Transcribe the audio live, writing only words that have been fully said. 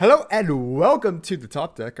Hello and welcome to the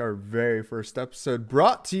Top Deck, our very first episode,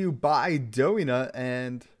 brought to you by Doughynut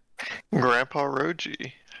and Grandpa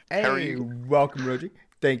Roji. How are hey, you? welcome Roji.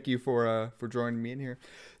 Thank you for joining me in here.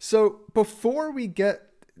 So before we get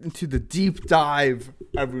into the deep dive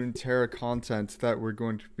of Runeterra content that we're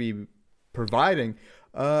going to be providing,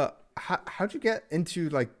 how'd you get into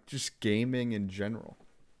like just gaming in general?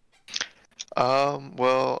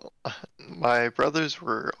 Well, my brothers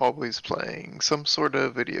were always playing some sort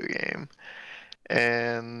of video game,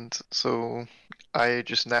 and so I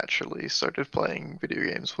just naturally started playing video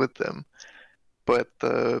games with them. But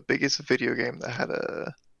the biggest video game that had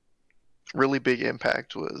a really big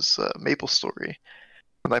impact was Maple Story,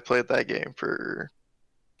 and I played that game for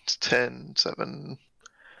 7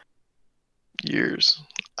 years.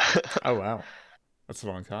 Oh wow, that's a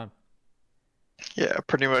long time. Yeah,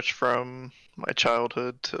 pretty much from my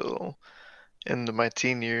childhood till into my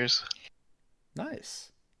teen years.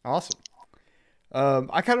 Nice, awesome.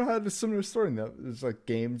 I kind of had a similar story in that it was like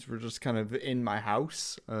games were just kind of in my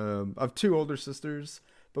house. I have two older sisters,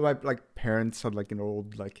 but my like parents had like an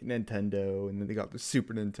old like Nintendo, and then they got the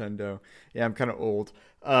Super Nintendo. Yeah, I'm kind of old.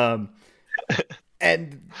 And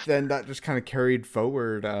then that just kind of carried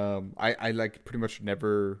forward. I like pretty much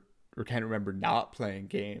never or can't remember not playing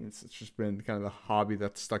games. It's just been kind of a hobby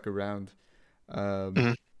that's stuck around. Um,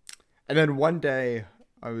 Mhm. and then one day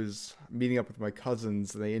I was meeting up with my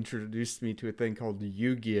cousins and they introduced me to a thing called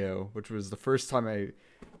Yu-Gi-Oh, which was the first time I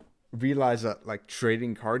realized that like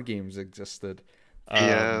trading card games existed.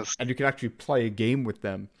 Yes. And you could actually play a game with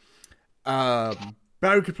them. But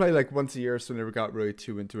I could play like once a year, so I never got really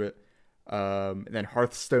too into it. And then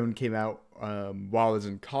Hearthstone came out while I was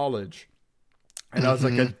in college. And I was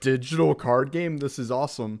like, a Hmm. digital card game? This is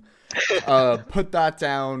awesome. Put that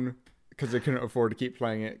down because I couldn't afford to keep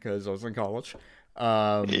playing it because I was in college.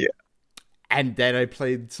 Um, Yeah. and then I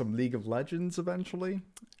played some League of Legends eventually,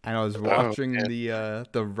 and I was Oh, watching man.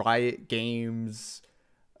 the Riot Games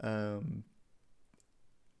um,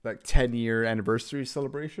 like 10-year anniversary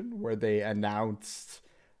celebration where they announced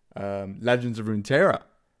Legends of Runeterra,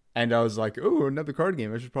 and I was like, "Oh, another card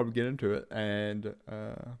game! I should probably get into it." And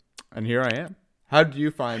here I am. How did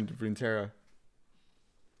you find Runeterra?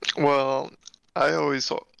 Well, I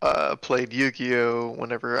always played Yu-Gi-Oh!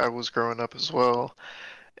 Whenever I was growing up as well.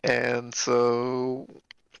 And so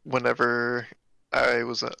whenever I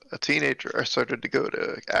was a teenager, I started to go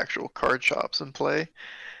to actual card shops and play.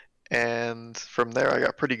 And from there, I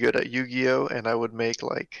got pretty good at Yu-Gi-Oh! And I would make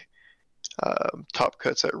like top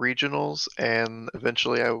cuts at regionals. And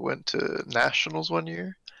eventually, I went to nationals one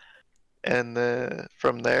year. And then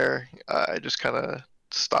from there, I just kind of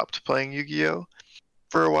stopped playing Yu-Gi-Oh!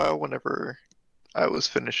 For a while whenever I was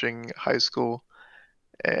finishing high school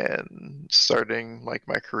and starting like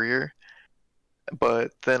my career.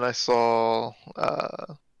 But then I saw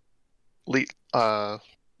Le- uh,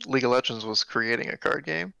 League of Legends was creating a card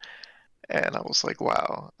game, and I was like,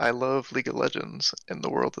 wow, I love League of Legends and the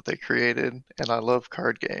world that they created, and I love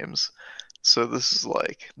card games. So this is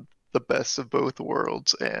like the best of both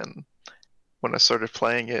worlds. And when I started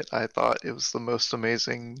playing it, I thought it was the most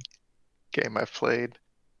amazing game I've played,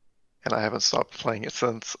 and I haven't stopped playing it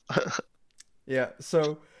since. Yeah,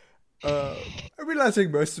 so I'm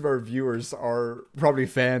realizing most of our viewers are probably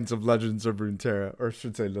fans of Legends of Runeterra, or I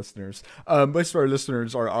should say listeners. Most of our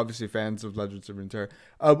listeners are obviously fans of Legends of Runeterra.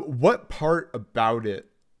 What part about it,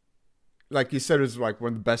 like you said, is like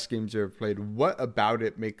one of the best games you ever played? What about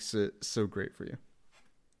it makes it so great for you?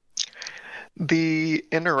 The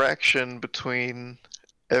interaction between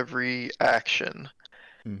every action.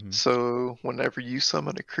 Mm-hmm. So whenever you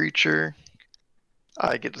summon a creature,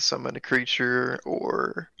 I get to summon a creature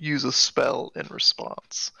or use a spell in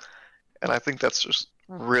response. And I think that's just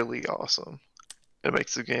really awesome. It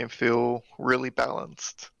makes the game feel really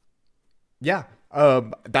balanced. Yeah,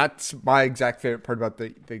 that's my exact favorite part about the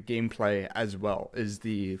gameplay as well, is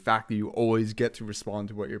the fact that you always get to respond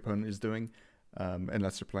to what your opponent is doing,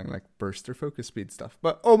 unless you're playing like burst or focus speed stuff.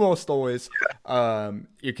 But almost always,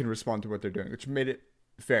 you can respond to what they're doing, which made it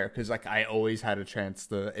fair because like I always had a chance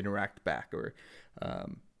to interact back or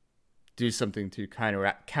um, do something to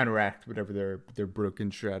counteract whatever their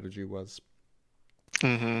broken strategy was.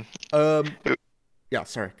 Hmm. Um, yeah,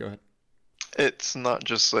 sorry, go ahead. It's not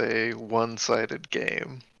just a one-sided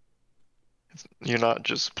game. You're not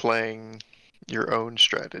just playing your own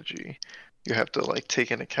strategy. You have to like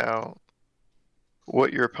take into account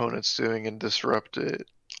what your opponent's doing and disrupt it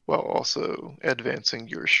while also advancing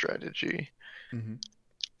your strategy. Hmm.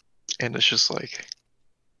 And it's just like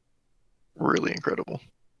really incredible.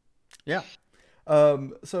 Yeah.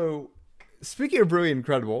 So speaking of really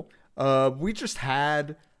incredible, we just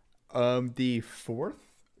had the fourth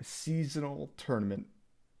seasonal tournament.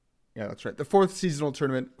 Yeah, that's right. The fourth seasonal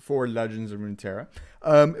tournament for Legends of Runeterra.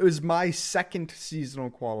 It was my second seasonal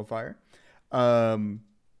qualifier. Um,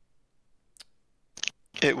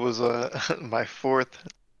 It was my fourth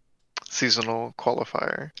seasonal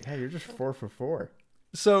qualifier. yeah, you're just 4 for 4.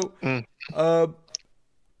 So, Mm. uh,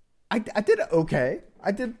 I did okay.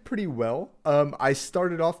 I did pretty well. I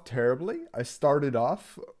started off terribly. I started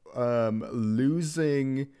off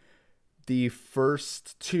losing the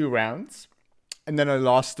first 2 rounds, and then I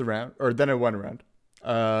lost the round, or then I won a round,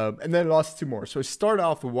 and then I lost 2 more. So I started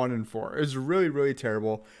off with 1-4. It was really, really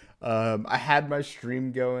terrible. I had my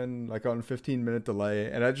stream going like on 15-minute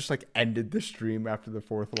delay, and I just like ended the stream after the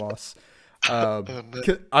fourth loss. Oh, no.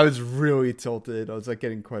 'Cause I was really tilted. I was like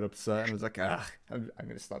getting quite upset, and I was like, I'm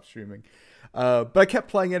gonna stop streaming. But I kept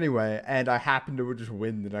playing anyway, and I happened to just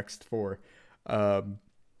win the next 4. Um,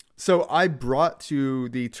 so I brought to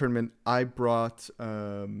the tournament. I brought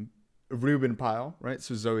Ruben Pile, right?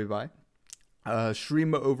 So Zoe Vi,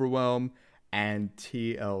 Shrima Overwhelm, and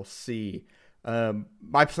TLC.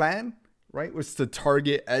 My plan, right, was to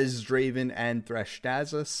target Ezdraven and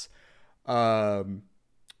Threshdazus. Um,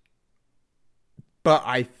 but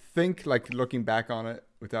I think, like looking back on it,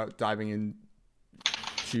 without diving in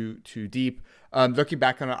too deep, looking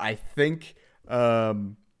back on it, I think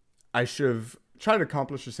I should have tried to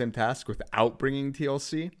accomplish the same task without bringing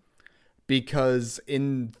TLC, because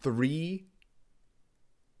in 3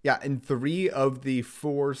 of the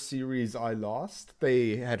 4 series I lost,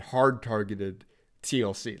 they had hard targeted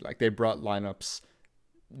TLC. Like they brought lineups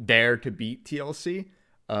there to beat TLC.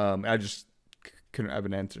 I just couldn't have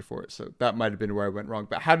an answer for it, so that might have been where I went wrong.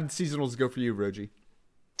 But how did seasonals go for you, Roji?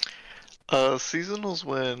 Seasonals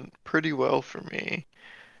went pretty well for me.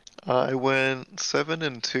 I went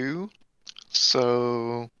 7-2.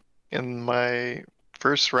 So in my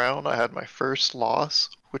first round, I had my first loss,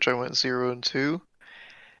 which I went 0-2.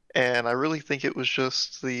 And I really think it was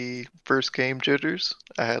just the first game jitters.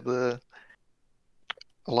 I had a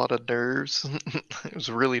lot of nerves. I was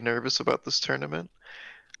really nervous about this tournament.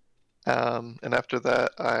 And after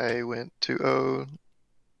that, I went 2-0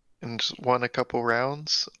 and just won a couple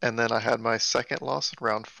rounds. And then I had my second loss in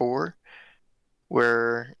round 4,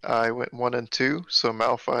 where I went 1-2. So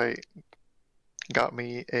Malphite got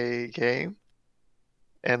me a game.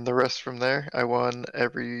 And the rest from there, I won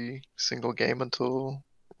every single game until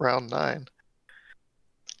round 9.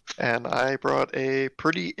 And I brought a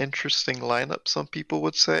pretty interesting lineup, some people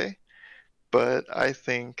would say, but I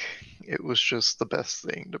think it was just the best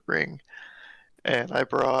thing to bring. And I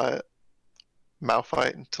brought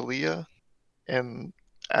Malphite and Talia, and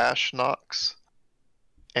Ashe Nox,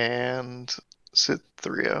 and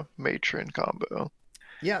Cytheria Matron combo.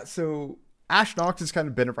 Yeah, so Ash Nox has kind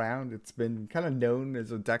of been around. It's been kind of known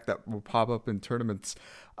as a deck that will pop up in tournaments.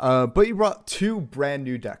 But you brought 2 brand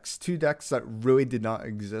new decks, 2 decks that really did not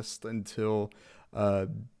exist until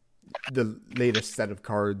the latest set of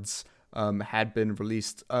cards had been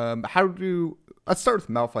released. Let's start with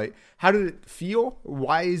Malphite. How did it feel?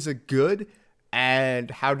 Why is it good? And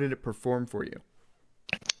how did it perform for you?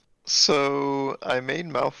 So I made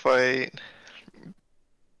Malphite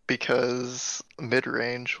because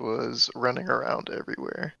mid-range was running around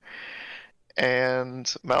everywhere. And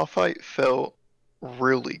Malphite felt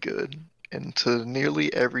really good into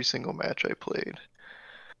nearly every single match I played.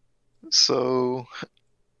 So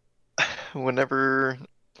whenever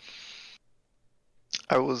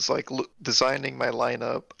I was like designing my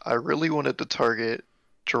lineup, I really wanted to target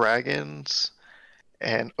dragons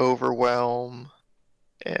and overwhelm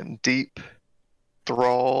and deep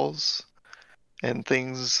thralls and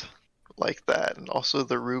things like that, and also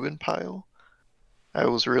the Ruben pile I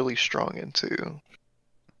was really strong into.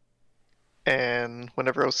 And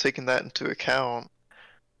whenever I was taking that into account,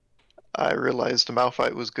 I realized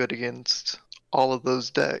Malphite was good against all of those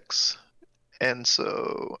decks, and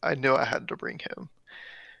so I knew I had to bring him.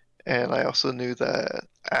 And I also knew that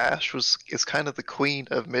Ashe is kind of the queen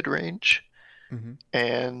of mid range, Mm-hmm.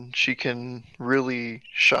 and she can really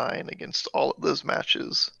shine against all of those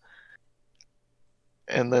matches.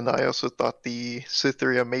 And then I also thought the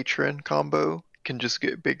Cytheria Matron combo can just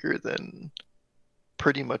get bigger than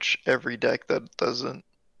pretty much every deck that doesn't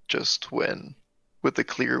just win with a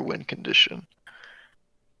clear win condition.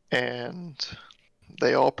 And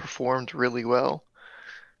they all performed really well.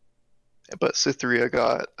 But Cytheria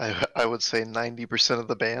got, I would say, 90% of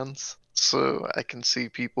the bans. So I can see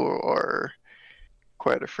people are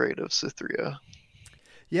quite afraid of Cytheria.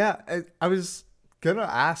 Yeah, I was gonna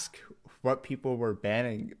ask what people were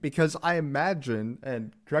banning, because I imagine,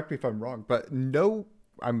 and correct me if I'm wrong, but no,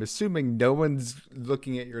 I'm assuming no one's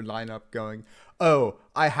looking at your lineup going, "Oh,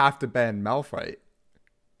 I have to ban Malphite."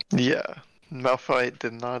 Yeah, Malphite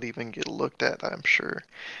did not even get looked at, I'm sure.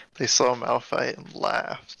 They saw Malphite and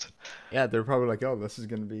laughed. Yeah, they're probably like, "Oh, this is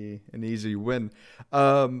going to be an easy win."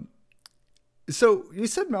 Um, so you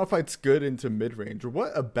said Malphite's good into mid range.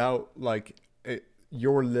 What about like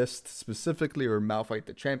your list specifically, or Malphite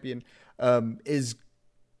the champion, is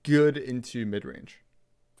good into mid range?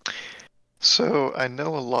 So I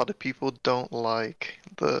know a lot of people don't like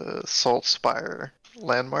the Salt Spire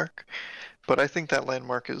landmark, but I think that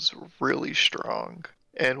landmark is really strong.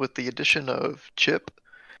 And with the addition of Chip,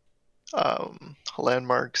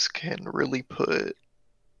 landmarks can really put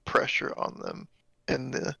pressure on them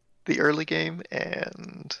in the early game,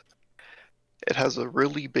 and it has a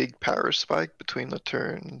really big power spike between the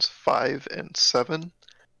turns 5 and 7,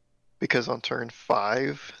 because on turn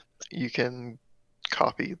 5 you can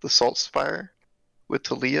copy the Salt Spire with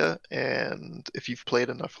Talia, and if you've played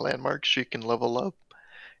enough landmarks, you can level up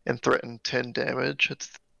and threaten 10 damage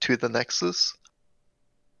to the Nexus.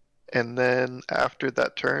 And then after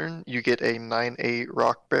that turn, you get a 9/8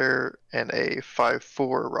 Rock Bear and a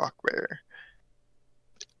 5/4 Rock Bear.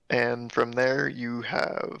 And from there, you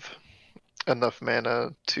have enough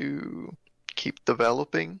mana to keep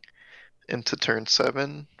developing into turn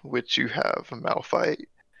 7, which you have Malphite,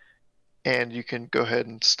 and you can go ahead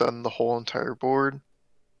and stun the whole entire board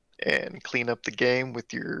and clean up the game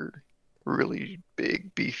with your really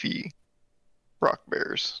big, beefy Rock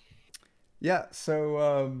Bears. Yeah.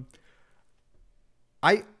 So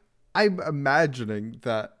I I'm imagining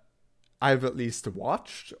that I've at least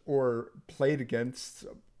watched or played against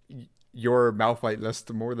your Malphite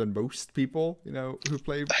list more than most people, who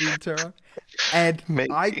play Runeterra. And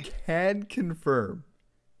I Maybe. can confirm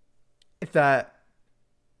that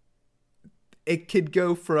it could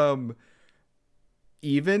go from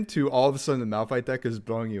even to all of a sudden the Malphite deck is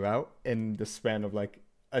blowing you out in the span of like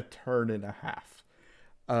a turn and a half.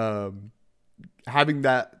 Um, Having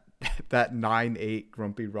that 9/8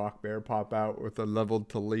 Grumpy Rock Bear pop out with a leveled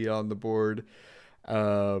Talia on the board,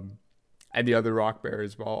 um, and the other Rock Bear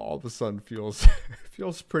as well, all of a sudden feels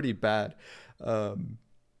feels pretty bad um,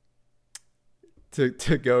 to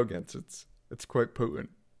go against. It's quite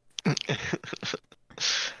potent.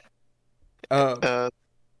 Uh, uh,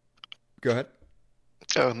 Go ahead.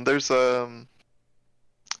 there's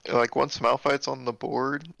like once Malphite's on the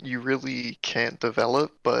board, you really can't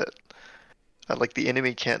develop, but like the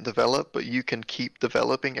enemy can't develop, but you can keep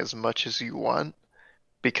developing as much as you want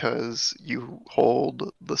because you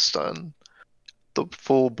hold the stun, the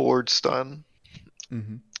full board stun,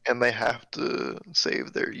 Mm-hmm. and they have to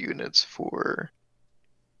save their units for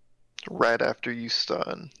right after you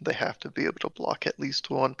stun. They have to be able to block at least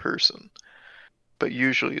one person, but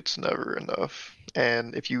usually it's never enough.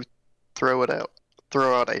 And if you throw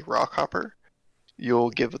out a rock hopper, you'll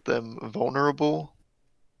give them vulnerable,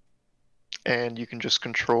 and you can just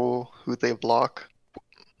control who they block,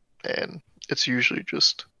 and it's usually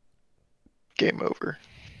just game over.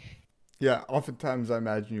 Yeah, oftentimes I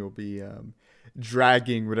imagine you'll be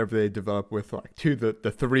dragging whatever they develop with like to the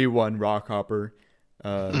 3/1 Rock Hopper,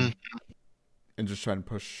 Mm, um, and just trying to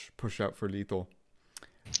push out for lethal.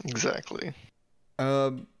 exactly.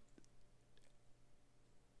 Um,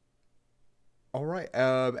 all right.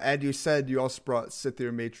 And you said you also brought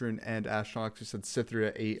Cythria Matron and Ashnox. You said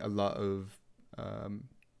Cythria ate a lot of um,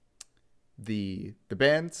 the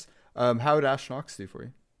bands. How would Ashnox do for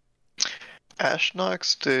you?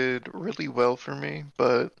 Ashnox did really well for me,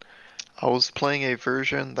 but I was playing a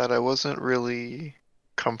version that I wasn't really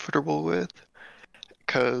comfortable with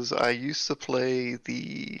because I used to play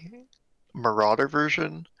the Marauder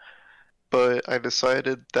version, but I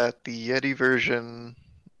decided that the Yeti version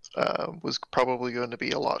was probably going to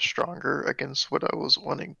be a lot stronger against what I was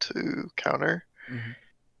wanting to counter. Mm-hmm.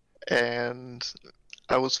 And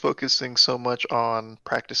I was focusing so much on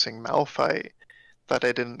practicing Malphite that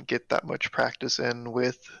I didn't get that much practice in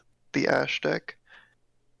with the Ash deck.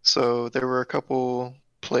 So there were a couple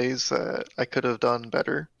plays that I could have done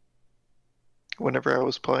better whenever I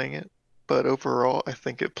was playing it. But overall, I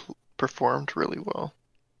think it performed really well.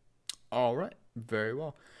 All right, very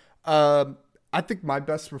well. Um, I think my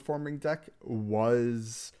best performing deck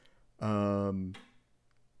was um,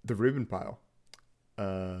 the Ruben pile.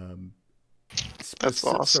 Um, That's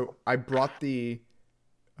awesome. so I brought the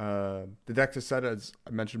deck to set, as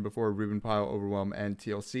I mentioned before, Ruben Pile, Overwhelm, and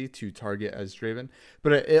TLC to target as Draven,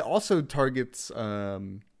 but it also targets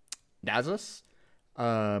Nasus,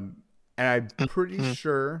 and I'm pretty Mhm.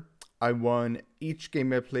 sure I won each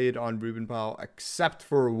game I played on Ruben Pile except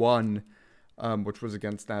for one, which was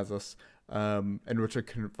against Nasus. in which I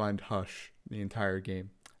couldn't find Hush the entire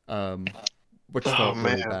game, which Oh felt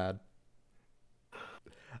really man. bad.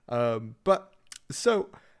 But so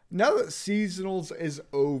now that seasonals is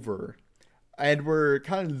over and we're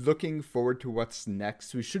kind of looking forward to what's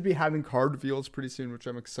next, we should be having card reveals pretty soon, which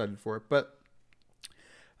I'm excited for. But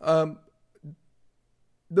um,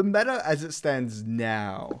 the meta as it stands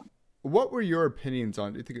now, what were your opinions on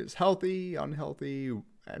it? Do you think it's healthy, unhealthy,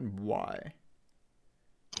 and why?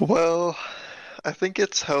 Well, I think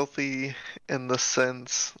it's healthy in the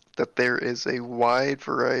sense that there is a wide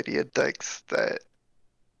variety of decks that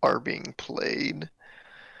are being played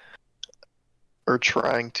or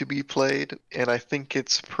trying to be played, and I think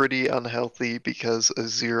it's pretty unhealthy because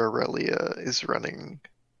Azir Aurelia is running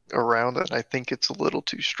around and I think it's a little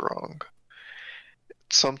too strong.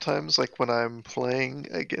 Sometimes, like when I'm playing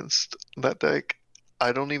against that deck,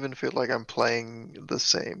 I don't even feel like I'm playing the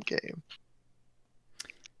same game.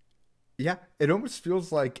 Yeah, it almost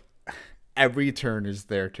feels like every turn is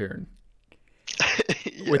their turn.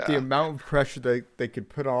 With the Yeah. amount of pressure they could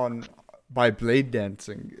put on by blade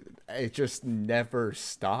dancing, it just never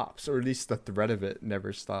stops, or at least the threat of it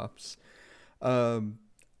never stops. Um,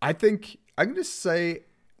 I think I'm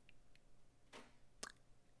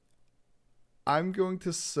going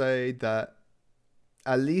to say that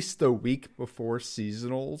at least a week before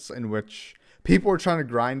seasonals, in which people are trying to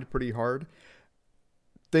grind pretty hard,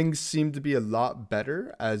 things seem to be a lot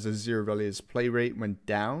better as Azir Velia's play rate went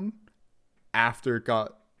down after it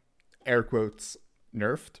got air quotes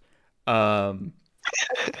nerfed. Um,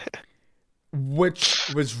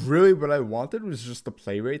 which was really what I wanted, was just the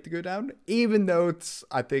play rate to go down, even though it's,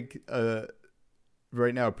 I think,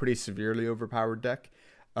 right now a pretty severely overpowered deck.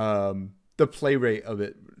 The play rate of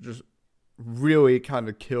it just really kind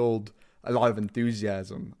of killed a lot of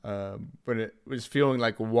enthusiasm when it was feeling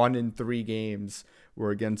like 1 in 3 games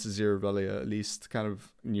were against Azir Velia, at least kind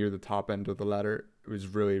of near the top end of the ladder. It was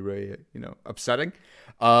really, really, upsetting.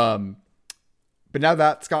 Um, but now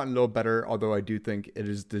that's gotten a little better, although I do think it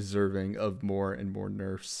is deserving of more and more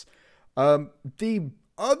nerfs. The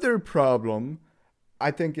other problem,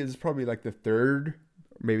 I think, is probably like the third,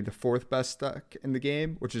 maybe the fourth best deck in the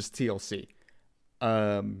game, which is TLC.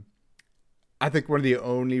 Um, I think one of the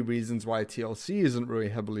only reasons why TLC isn't really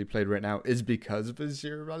heavily played right now is because of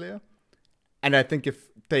Azir Aurelia. And I think if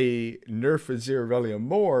they nerf Azir Aurelia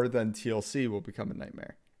more, then TLC will become a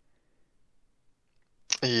nightmare.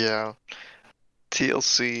 Yeah.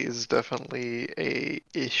 TLC is definitely a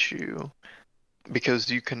issue because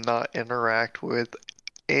you cannot interact with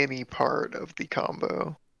any part of the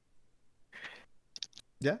combo.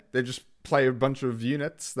 Yeah, they just play a bunch of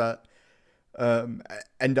units that um,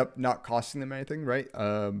 end up not costing them anything, right?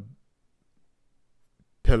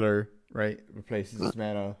 Pillar, right, replaces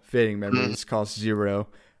mana. Fading Memories costs 0.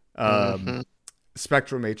 Um, Mm-hmm.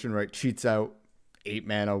 Spectral Matron, right, cheats out 8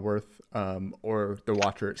 mana worth, or the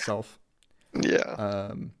Watcher itself. Yeah.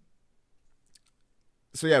 Um,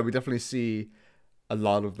 so yeah, we definitely see a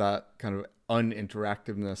lot of that kind of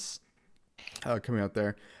uninteractiveness coming out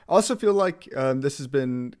there. I also feel like this has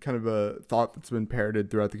been kind of a thought that's been parroted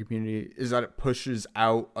throughout the community, is that it pushes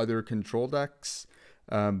out other control decks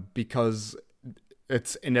because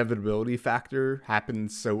its inevitability factor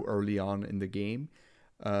happens so early on in the game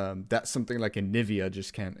that something like a Nivea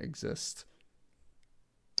just can't exist.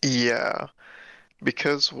 Yeah.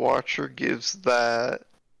 Because Watcher gives that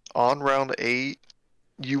on round 8,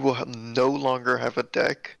 you will no longer have a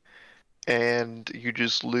deck and you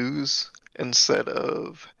just lose instead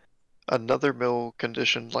of another mill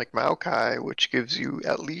condition like Maokai, which gives you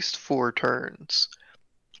at least 4 turns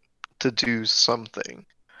to do something.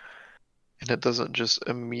 And it doesn't just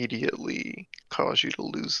immediately cause you to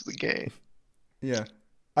lose the game. Yeah.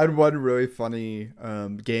 I had one really funny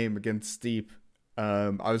game against Steep. I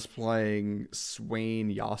was playing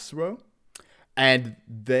Swain Yasuo, and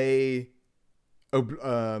they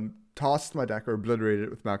tossed my deck or obliterated it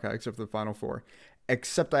with Maokai, except for the final four.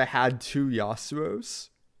 Except I had 2 Yasuos.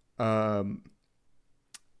 Um,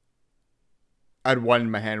 I had one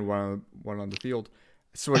in my hand, one on the field,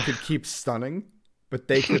 so I could keep stunning, but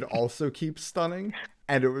they could also keep stunning,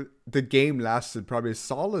 and the game lasted probably a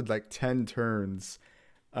solid like 10 turns,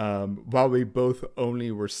 while we both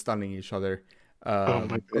only were stunning each other, Oh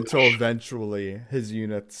my until gosh. eventually his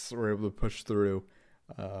units were able to push through,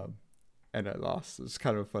 um, and I lost. It was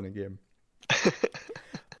kind of a funny game.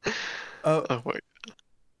 Uh, Oh my.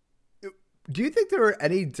 do you think there are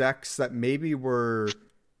any decks that maybe were,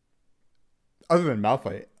 other than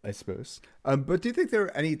Malphite, I suppose, but do you think there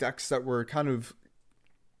are any decks that were kind of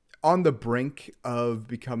on the brink of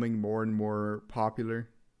becoming more and more popular?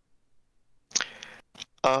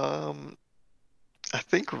 I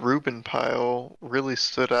think Ruben Pile really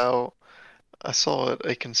stood out. I saw it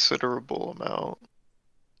a considerable amount,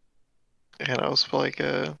 and I was like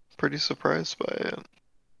pretty surprised by it.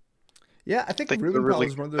 Yeah, I I think think it's a Rubenpal really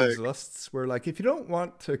is one of good those pick. lists where, like, if you don't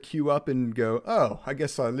want to queue up and go, oh, I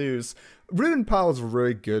guess I lose, Rubenpal is a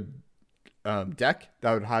really good deck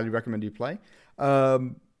that I would highly recommend you play.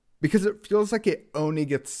 Um, because it feels like it only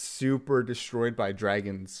gets super destroyed by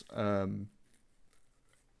dragons.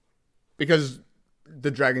 Because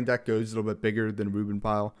the dragon deck goes a little bit bigger than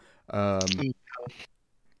Rubenpile. Um, Mm.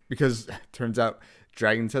 because turns out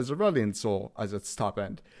dragons has Aurelion Soul as its top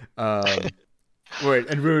end. Wait,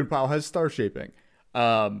 and Ruinpile has Star Shaping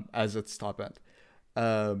as its top end.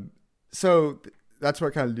 So that's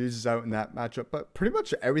what kind of loses out in that matchup. But pretty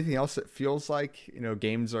much everything else, it feels like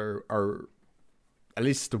games are at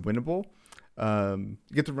least winnable. You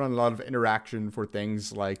get to run a lot of interaction for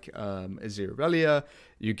things like Azir.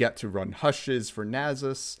 You get to run Hushes for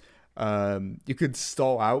Nasus. You could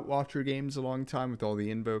stall out Watcher games a long time with all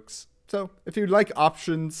the invokes. So if you like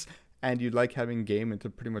options and you like having game into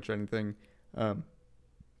pretty much anything, um,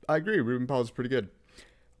 I agree. Rubenpal is pretty good.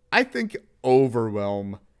 I think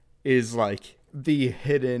Overwhelm is like the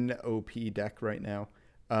hidden OP deck right now.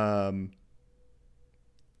 Um,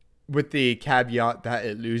 with the caveat that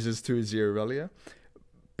it loses to Azir,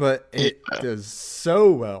 but it Yeah, does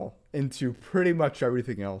so well into pretty much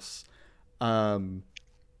everything else. Um,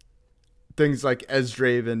 things like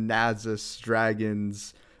Ezdraven, Nasus,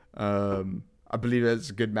 Dragons. I believe it's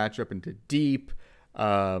a good matchup into Deep.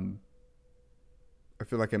 Um, I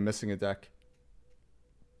feel like I'm missing a deck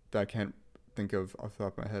that I can't think of off the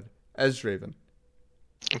top of my head. Ezdraven.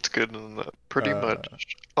 it's good in pretty Uh,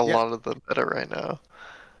 much a yeah, lot of the meta right now.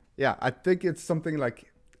 yeah. I think it's something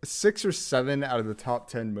like 6 or 7 out of the top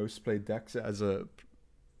 10 most played decks as a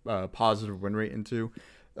positive win rate into.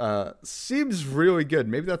 Seems really good.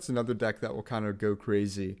 Maybe that's another deck that will kind of go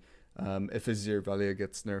crazy if Azir Valia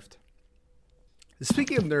gets nerfed.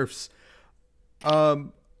 Speaking of nerfs,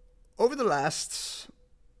 um, over the last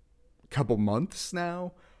couple months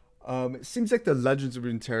now, it seems like the Legends of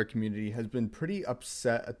Runeterra community has been pretty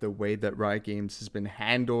upset at the way that Riot Games has been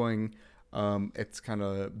handling its kind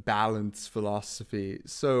of balance philosophy.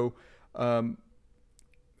 So, um,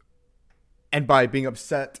 and by being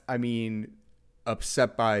upset, I mean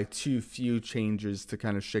upset by too few changes to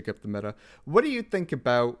kind of shake up the meta. What do you think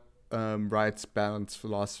about Riot's balance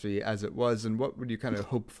philosophy as it was, and what would you kind of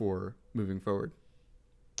hope for moving forward?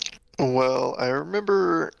 Well, I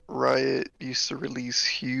remember Riot used to release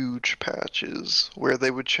huge patches where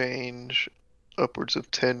they would change upwards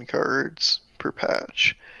of 10 cards per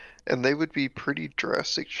patch, and they would be pretty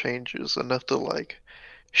drastic changes, enough to like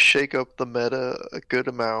shake up the meta a good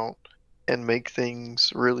amount and make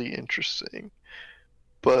things really interesting.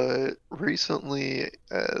 But recently,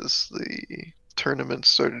 as the tournaments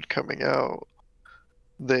started coming out,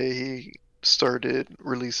 they started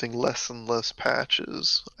releasing less and less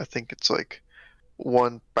patches. I think it's like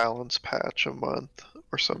one balance patch a month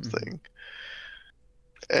or Mm-hmm. something.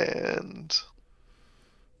 And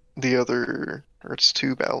the other, or it's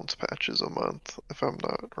two balance patches a month, if I'm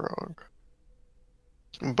not wrong.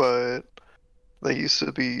 But they used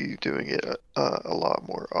to be doing it a lot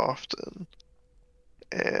more often,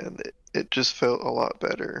 and it just felt a lot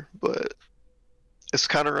better. But this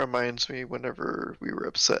kind of reminds me whenever we were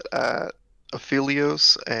upset at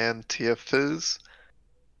Aphelios and TF Fizz,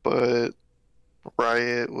 but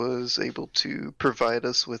Riot was able to provide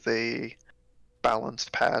us with a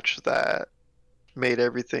balanced patch that made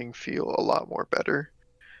everything feel a lot more better.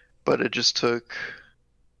 But it just took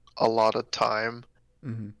a lot of time.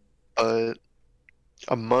 Mm-hmm. But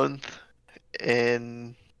a month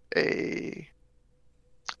in a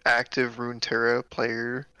active Runeterra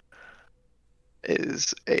player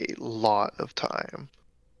is a lot of time.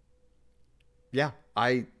 Yeah,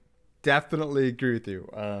 I definitely agree with you.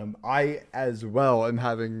 I as well am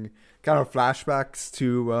having kind of flashbacks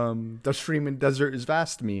to the Stream and Desert is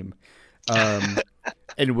Vast meme, um,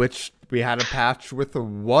 in which we had a patch with a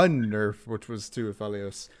one nerf, which was to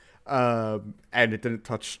Aphelios, and it didn't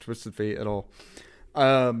touch Twisted Fate at all.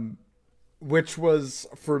 Um, which was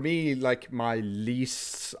for me like my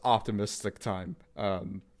least optimistic time.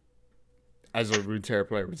 As a Runeterra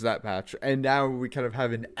player was that patch, and now we kind of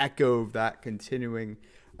have an echo of that continuing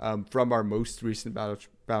from our most recent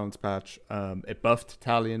balance patch. It buffed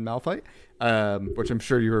Tally and Malphite, which I'm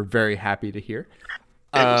sure you were very happy to hear.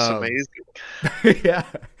 It was Um, amazing. yeah,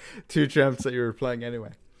 two champs that you were playing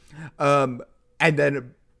anyway. And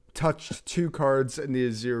then touched two cards in the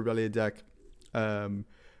Azir Relia deck, um,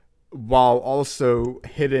 while also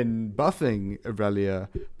hidden buffing Aurelia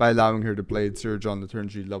by allowing her to Blade Surge on the turn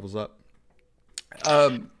she levels up.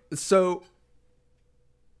 So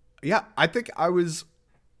yeah, I think I was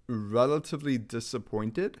relatively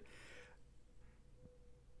disappointed,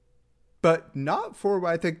 but not for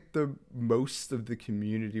what I think the most of the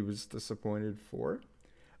community was disappointed for.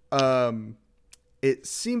 Um, it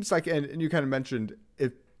seems like, and you kind of mentioned,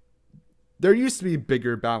 if there used to be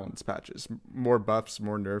bigger balance patches, more buffs,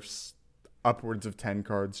 more nerfs, upwards of 10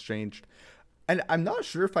 cards changed. And I'm not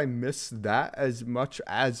sure if I missed that as much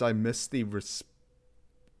as I missed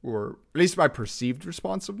or at least my perceived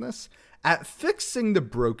responsiveness at fixing the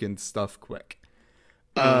broken stuff quick.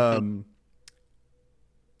 Mm-hmm.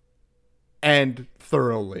 And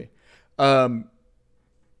thoroughly.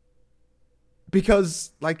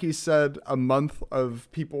 Because, like you said, a month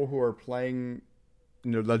of people who are playing,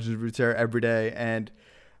 Legends of Runeterra every day, and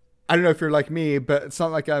I don't know if you're like me, but it's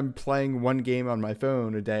not like I'm playing one game on my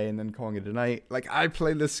phone a day and then calling it a night. Like, I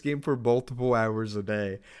play this game for multiple hours a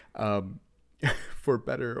day, for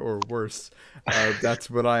better or worse. That's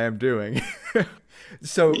what I am doing.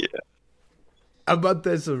 So Yeah. a month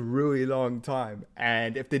is a really long time,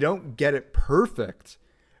 and if they don't get it perfect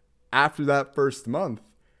after that first month,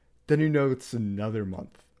 then it's another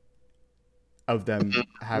month of them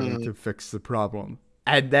having Mm-hmm. to fix the problem.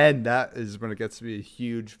 And then that is when it gets to be a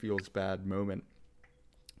huge feels bad moment.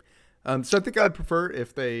 So I think I'd prefer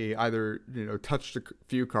if they either, touched a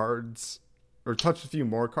few cards or touched a few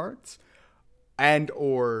more cards and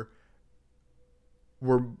or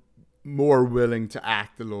were more willing to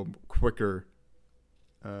act a little quicker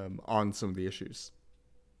on some of the issues.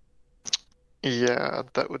 Yeah,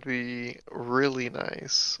 that would be really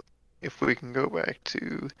nice if we can go back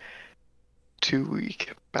to 2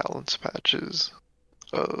 week balance patches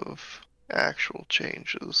of actual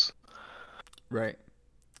changes. Right.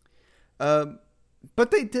 Um, but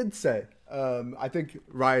they did say, I think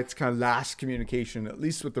Riot's kind of last communication, at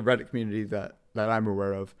least with the Reddit community that I'm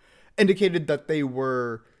aware of, indicated that they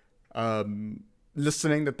were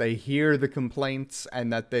listening, that they hear the complaints,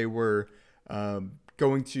 and that they were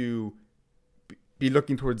going to be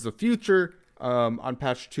looking towards the future on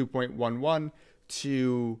patch 2.11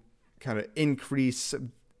 to kind of increase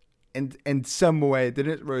in some way. They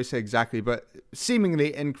didn't really say exactly, but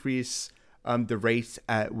seemingly increase the rate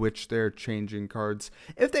at which they're changing cards.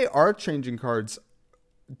 If they are changing cards,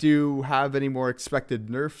 do you have any more expected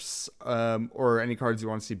nerfs or any cards you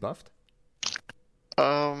want to see buffed?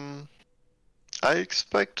 Um, I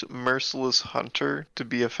expect Merciless Hunter to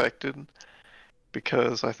be affected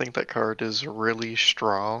because I think that card is really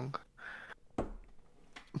strong,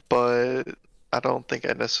 but I don't think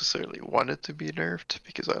I necessarily want it to be nerfed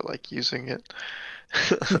because I like using it.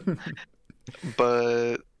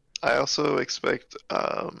 But I also expect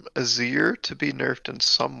Azir to be nerfed in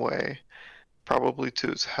some way, probably to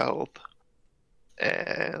his health.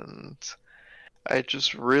 And I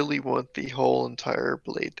just really want the whole entire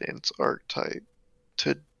Blade Dance archetype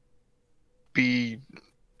to be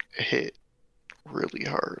hit really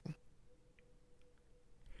hard.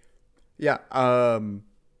 Yeah,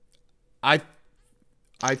 I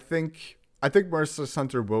I think Merciless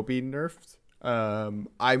Hunter will be nerfed.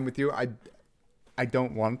 I'm with you. I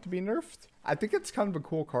don't want it to be nerfed. I think it's kind of a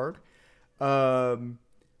cool card. Um,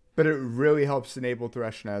 but it really helps enable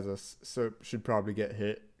Thresh Nasus, so it should probably get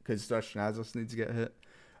hit because Thresh Nasus needs to get hit.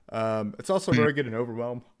 It's also very good in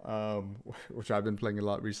Overwhelm, which I've been playing a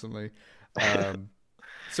lot recently. Um,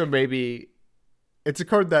 so maybe it's a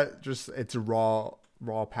card that just its raw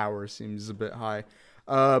power seems a bit high.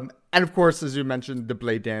 And of course, as you mentioned, the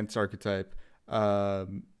Blade Dance archetype.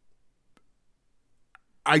 Um,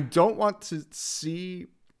 I don't want to see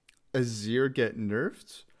Azir get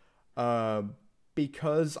nerfed, uh,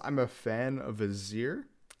 because I'm a fan of Azir.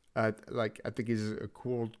 I think he's a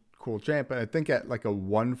cool champ, and I think at like a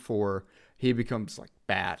 1/4, he becomes like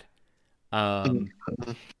bad. Um,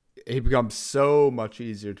 he becomes so much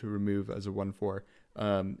easier to remove as a 1/4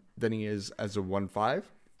 than he is as a 1/5,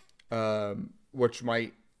 which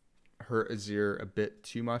might hurt Azir a bit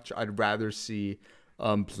too much. I'd rather see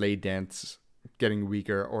Play Dance getting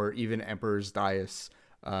weaker, or even Emperor's Dais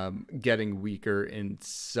getting weaker in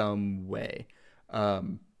some way.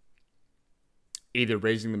 Um, Either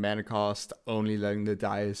raising the mana cost, only letting the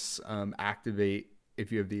Dais activate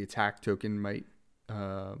if you have the attack token might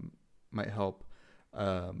help.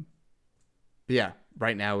 Um, but yeah,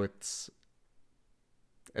 right now it's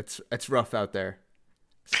rough out there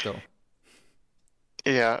still.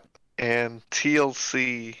 Yeah, and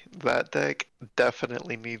TLC, that deck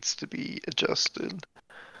definitely needs to be adjusted.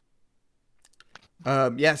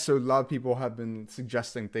 Yeah, so a lot of people have been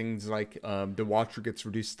suggesting things like the Watcher gets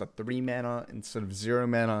reduced to 3 mana instead of 0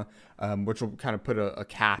 mana, which will kind of put a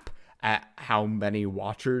cap at how many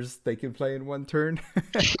Watchers they can play in one turn.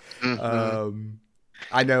 Hmm. um,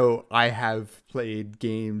 I know I have played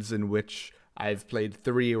games in which I've played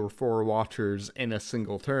 3 or 4 Watchers in a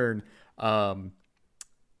single turn. Um,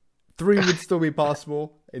 3 would still be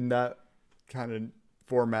possible in that kind of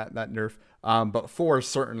format, that nerf, but 4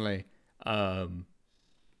 certainly. Um,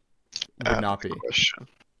 would Out of not the be, question.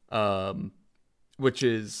 um, which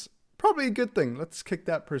is probably a good thing. Let's kick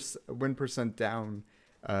that win percent down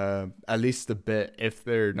at least a bit if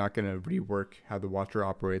they're not going to rework how the Watcher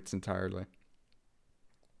operates entirely.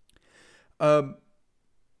 Um,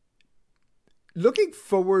 Looking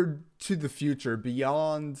forward to the future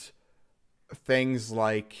beyond things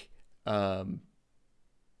like um,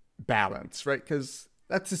 balance, right? Because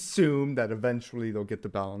let's assume that eventually they'll get the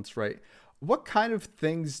balance right. What kind of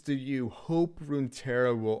things do you hope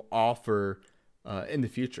Runeterra will offer in the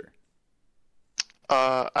future?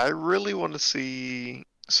 I really want to see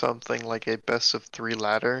something like a best of three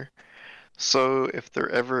ladder. So if there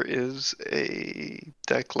ever is a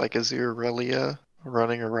deck like a Zerarelia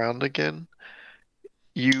running around again,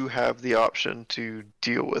 you have the option to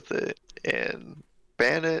deal with it and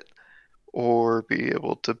ban it, or be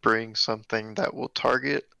able to bring something that will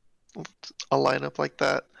target a lineup like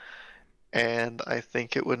that. And I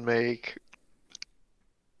think it would make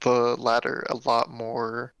the ladder a lot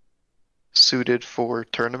more suited for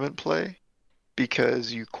tournament play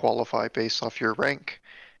because you qualify based off your rank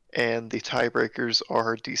and the tiebreakers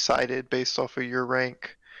are decided based off of your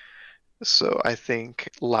rank. So I think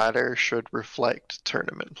ladder should reflect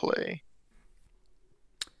tournament play.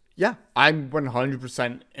 Yeah, I'm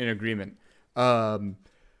 100% in agreement. Um,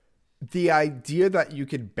 the idea that you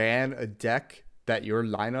could ban a deck that your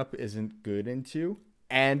lineup isn't good into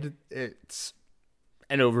and it's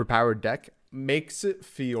an overpowered deck makes it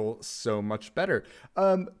feel so much better.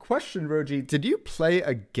 Question, Roji, did you play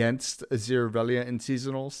against Aziravelia in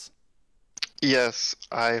seasonals? Yes,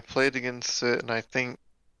 I played against it and I think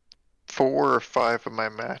 4 or 5 of my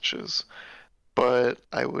matches, but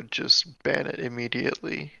I would just ban it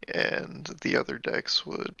immediately and the other decks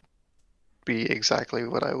would be exactly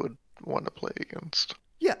what I would want to play against.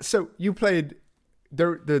 Yeah, so you played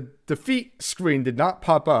the defeat screen did not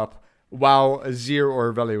pop up while Azir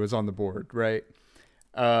or Revelia was on the board, right?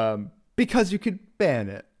 Because you could ban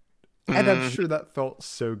it. And I'm Mm, sure that felt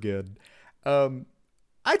so good. Um,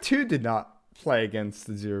 I too did not play against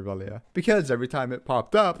the Zeravelia because every time it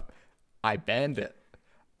popped up, I banned it.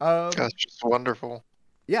 Um, that's just wonderful.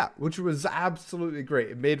 yeah, which was absolutely great.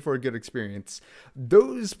 It made for a good experience.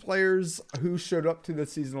 Those players who showed up to the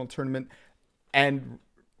seasonal tournament and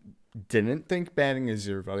didn't think banning a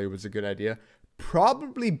Zeravelia was a good idea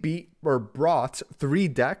probably beat or brought 3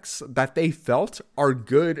 decks that they felt are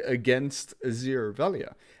good against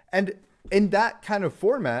Zeravelia. And in that kind of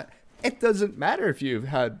format, it doesn't matter if you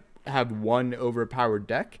have one overpowered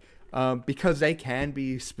deck, because they can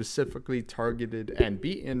be specifically targeted and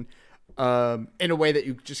beaten in a way that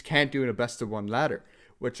you just can't do in a best of one ladder,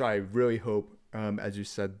 which I really hope, as you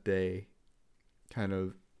said, they kind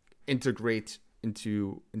of integrate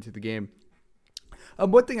into the game.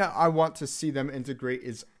 One thing I want to see them integrate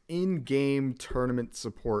is in-game tournament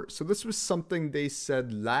support. So this was something they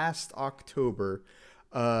said last October,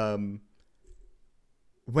 um,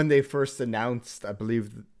 when they first announced, I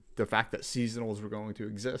believe, the fact that seasonals were going to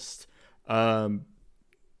exist. Um,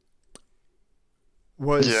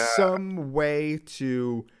 was Yeah, some way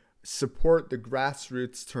to support the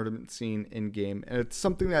grassroots tournament scene in game, and it's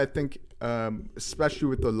something that I think, especially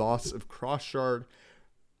with the loss of Crossshard,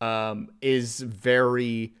 is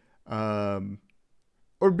very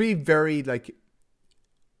or be very like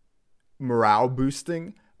morale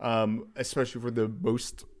boosting, especially for the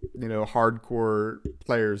most hardcore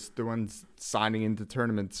players, the ones signing into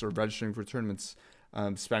tournaments or registering for tournaments,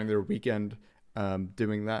 spending their weekend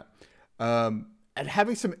doing that. And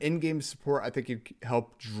having some in-game support, I think it could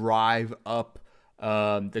help drive up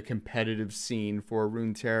the competitive scene for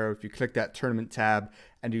Runeterra. If you click that tournament tab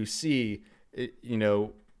and you see,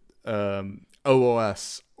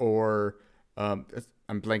 OOS or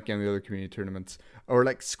I'm blanking on the other community tournaments, or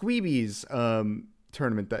like Squeeby's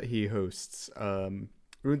tournament that he hosts.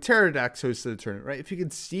 Runeterra Dax hosted a tournament, right? If you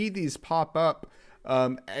could see these pop up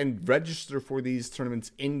and register for these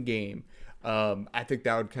tournaments in game, I think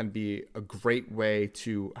that would kind of be a great way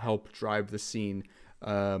to help drive the scene,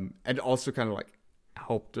 and also kind of like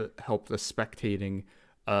help the spectating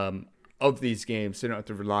of these games. So you don't have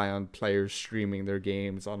to rely on players streaming their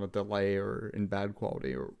games on a delay or in bad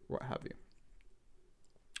quality or what have you.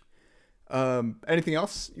 Anything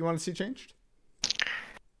else you want to see changed?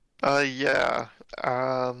 Yeah.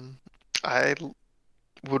 Um, I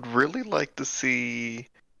would really like to see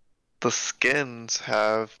the skins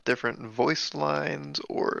have different voice lines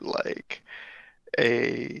or like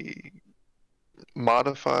a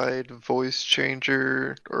modified voice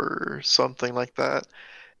changer or something like that.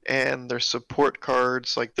 And their support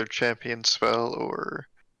cards, like their champion spell or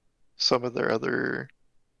some of their other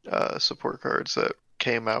support cards that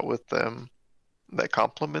came out with them that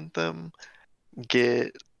complement them,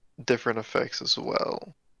 get different effects as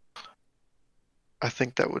well. I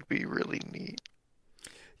think that would be really neat.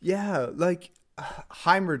 Yeah, like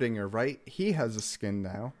Heimerdinger, right? He has a skin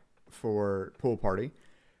now for Pool Party,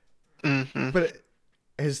 Hmm. but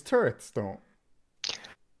his turrets don't.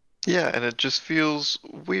 Yeah, and it just feels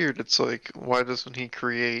weird. It's like, why doesn't he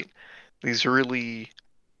create these really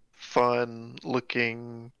fun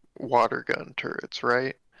looking water gun turrets,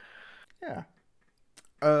 right? Yeah.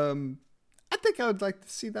 Um, I think I would like to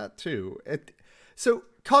see that too. So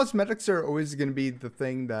cosmetics are always going to be the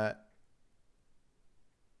thing that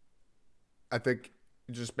I think,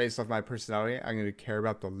 just based off my personality, I'm going to care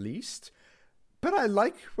about the least. But I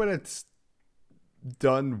like when it's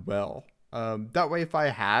done well. That way, if I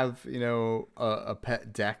have a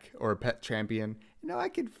pet deck or a pet champion, I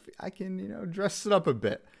can dress it up a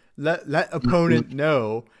bit. Let Mhm. opponent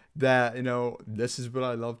know that this is what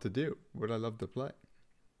I love to do, what I love to play.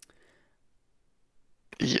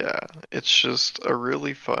 Yeah, it's just a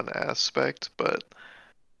really fun aspect, but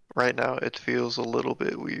right now it feels a little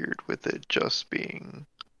bit weird with it just being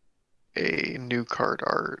a new card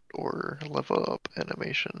art or level up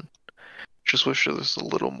animation. Just wish there was a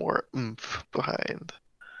little more oomph behind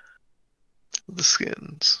the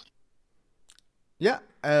skins. Yeah.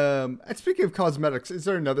 And speaking of cosmetics, is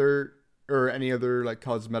there another or any other like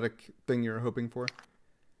cosmetic thing you're hoping for?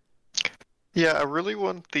 Yeah, I really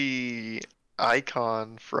want the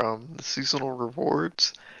icon from the seasonal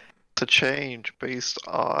rewards to change based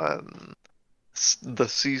on the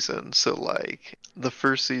season. So, like, the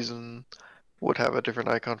first season would have a different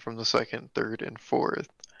icon from the second, third, and fourth.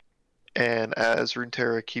 And as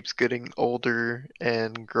Runeterra keeps getting older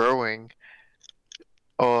and growing,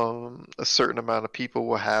 a certain amount of people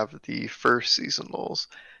will have the first seasonals,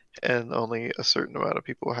 and only a certain amount of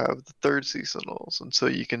people have the third seasonals. And so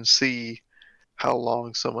you can see how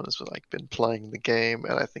long someone has been playing the game,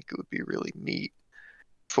 and I think it would be really neat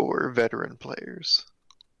for veteran players.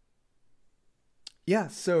 Yeah.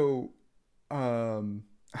 So, um,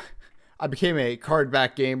 I became a card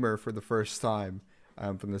back gamer for the first time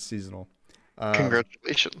from the seasonal. Um,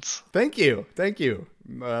 Congratulations. Thank you, thank you.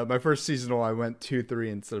 My first seasonal, I went 2-3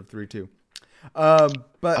 instead of 3-2.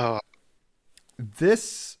 But Uh,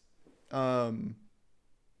 this, um,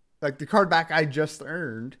 like the card back I just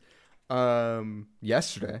earned,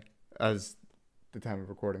 yesterday, as the time of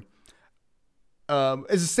recording,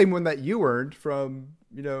 is the same one that you earned from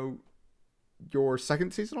your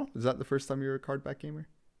second seasonal. Is that the first time you were a card back gamer?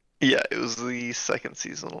 yeah, it was the second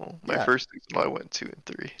seasonal. My Yeah, first seasonal, I went 2 and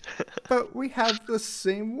 3. but we have the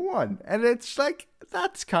same one, and it's like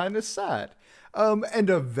that's kind of sad. And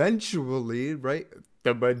eventually, right,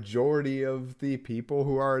 the majority of the people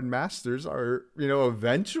who are in masters are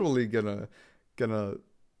eventually gonna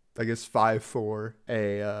I guess 5 for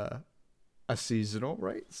a seasonal,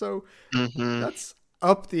 right? So Hmm. that's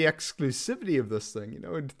up the exclusivity of this thing.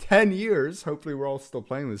 In 10 years, hopefully we're all still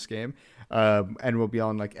playing this game, and we'll be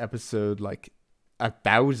on like episode like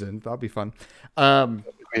 1,000. That'll be fun. It'd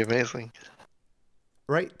be amazing.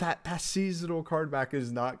 Right, that seasonal card back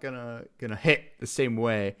is not gonna hit the same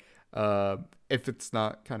way if it's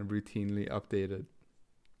not kind of routinely updated.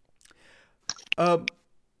 Um,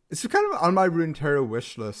 so kind of on my Runeterra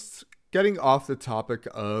wish list, getting off the topic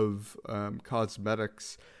of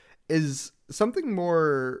cosmetics, is something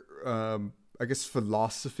more, I guess,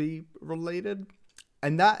 philosophy related,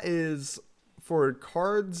 and that is for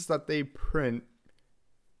cards that they print,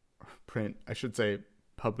 I should say,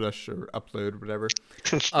 publish or upload, whatever,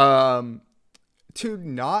 um, to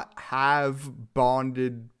not have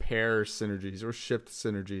bonded pair synergies or shift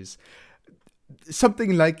synergies,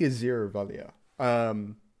 something like Azir Velia.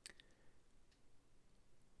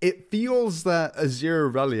 It feels that Azir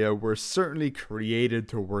and Velia were certainly created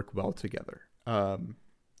to work well together.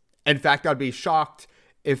 In fact, I'd be shocked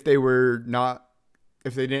if they were not,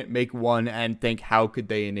 if they didn't make one and think how could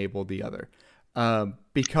they enable the other,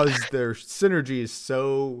 because their synergy is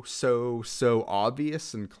so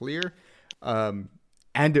obvious and clear. Um,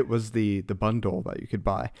 and it was the bundle that you could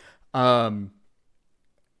buy. Um,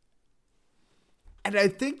 and I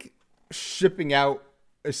think shipping out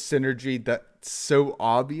a synergy that's so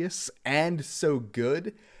obvious and so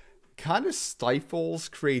good kind of stifles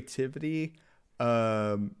creativity,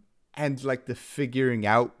 and like the figuring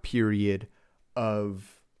out period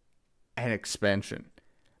of an expansion.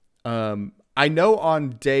 I know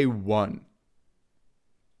on day one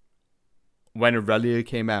when Aurelia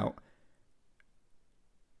came out,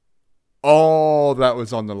 all that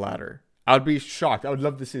was on the ladder. I'd be shocked. I would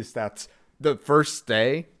love to see stats. The first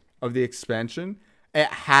day of the expansion, it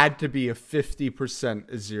had to be a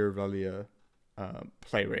 50% Azir Aurelia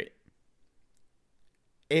play rate.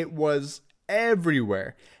 It was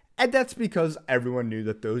everywhere. And that's because everyone knew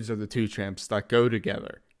that those are the two champs that go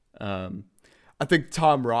together. I think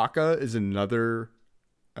Tom Raka is another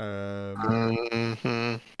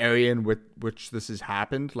area in which this has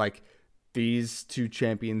happened. Like, these two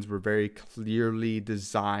champions were very clearly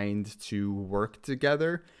designed to work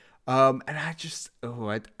together. And I just,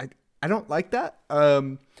 I don't like that.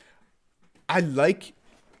 I like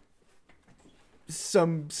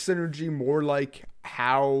some synergy more like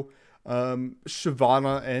how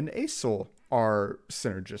Shyvana and Aesol are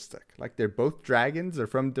synergistic. Like, they're both dragons, they're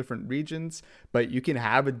from different regions, but you can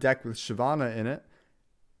have a deck with Shyvana in it,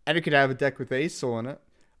 and you could have a deck with Aesol in it,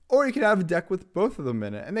 or you could have a deck with both of them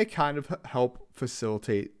in it, and they kind of help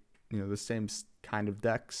facilitate, the same kind of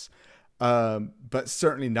decks, but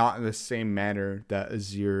certainly not in the same manner that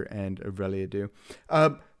Azir and Aurelia do.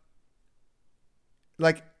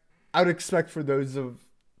 Like, I would expect for those of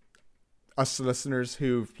us listeners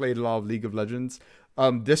who've played a lot of League of Legends,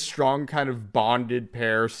 this strong kind of bonded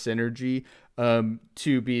pair synergy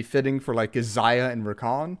to be fitting for like Isaiah and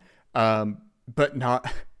Rakan, but not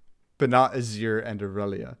Azir and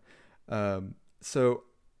Aurelia. So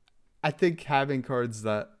I think having cards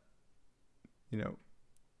that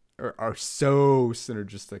are so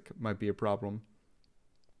synergistic might be a problem.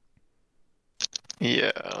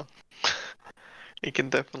 Yeah, it can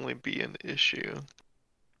definitely be an issue.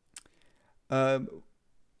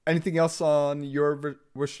 Anything else on your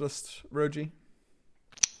wish list, Roji?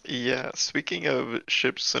 Yeah, speaking of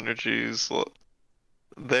ship synergies,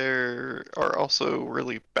 there are also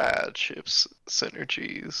really bad ships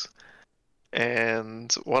synergies.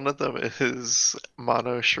 And one of them is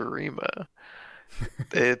Mono Shurima.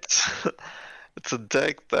 It's it's a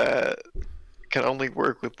deck that can only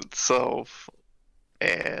work with itself,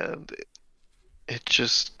 and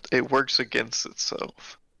it works against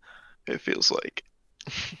itself, it feels like.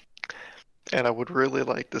 And I would really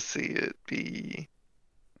like to see it be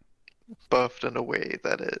buffed in a way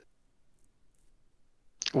that it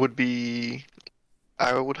would be,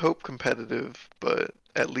 I would hope, competitive, but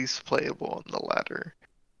at least playable on the ladder,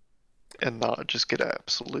 and not just get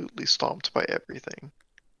absolutely stomped by everything.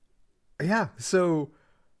 Yeah, so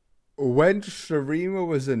when Shurima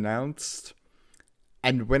was announced,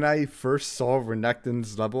 and when I first saw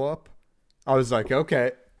Renekton's level up, I was like,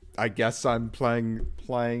 okay, I guess I'm playing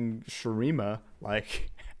Shurima. Like,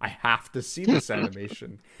 I have to see this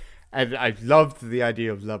animation. And I loved the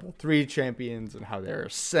idea of level 3 champions and how they're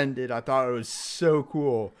ascended. I thought it was so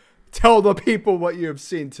cool. Tell the people what you have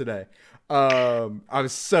seen today. I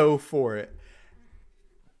was so for it.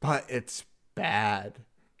 But it's bad.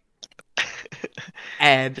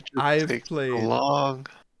 And I've played... so long.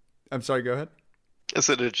 I'm sorry, go ahead. I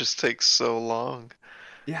said it just takes so long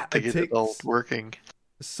to get it all working.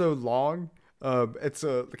 So long. It's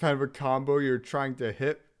a kind of a combo you're trying to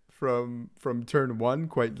hit from turn one,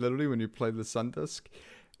 quite literally, when you play the Sun Disk.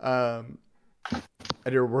 And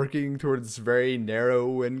you're working towards this very narrow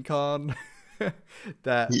win con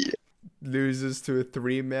that loses to a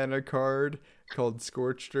 3-mana card called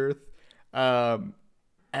Scorched Earth. And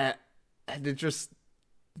it just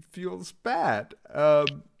feels bad.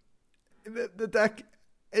 The deck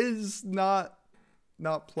is not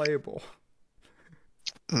playable.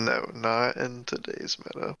 No, not in today's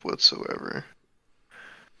meta whatsoever.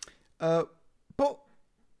 But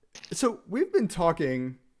so we've been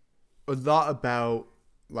talking a lot about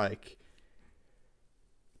like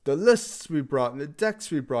the lists we brought and the decks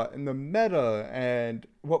we brought and the meta and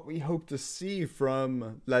what we hope to see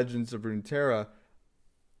from Legends of Runeterra.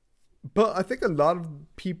 But I think a lot of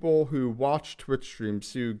people who watch Twitch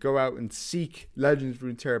streams, who go out and seek Legends of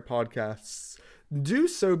Runeterra podcasts, do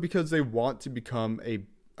so because they want to become a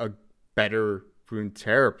better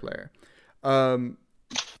Runeterra player.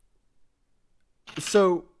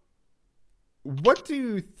 So, what do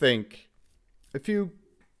you think, if you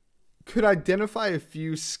could identify a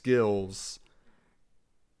few skills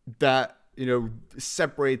that,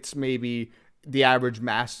 separates maybe the average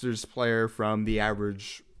Masters player from the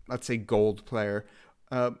average, let's say, Gold player,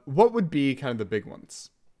 what would be kind of the big ones?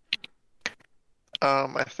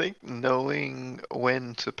 I think knowing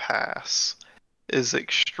when to pass is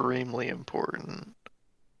extremely important.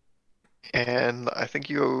 And I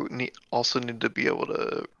think also need to be able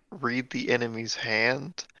to read the enemy's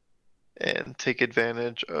hand and take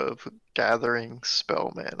advantage of gathering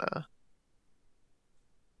spell mana.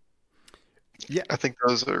 Yeah, I think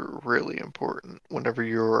those are really important whenever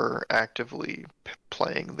you're actively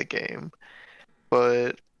playing the game.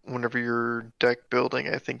 But whenever you're deck building,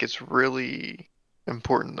 I think it's really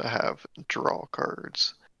important to have draw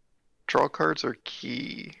cards. Draw cards are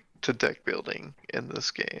key to deck building in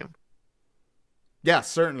this game. yeah,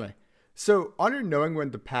 certainly. So on your knowing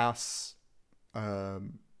when to pass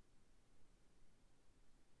um,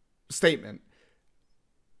 statement,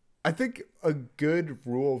 I think a good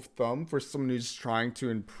rule of thumb for someone who's trying to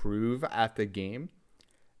improve at the game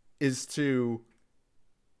is to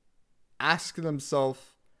ask themselves,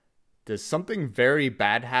 does something very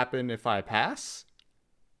bad happen if I pass?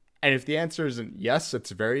 And if the answer isn't yes,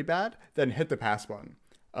 it's very bad, then hit the pass button.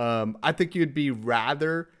 I think you'd be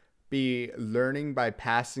rather be learning by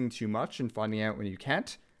passing too much and finding out when you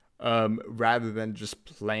can't, rather than just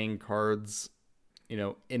playing cards,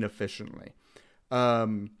 inefficiently.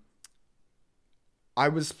 Um, I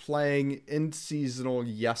was playing in seasonal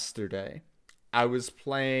yesterday. I was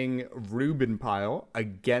playing Ruben Pile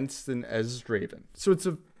against an Ezdraven. So it's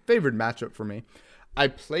a favored matchup for me. I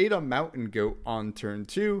played a Mountain Goat on turn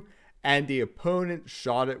 2, and the opponent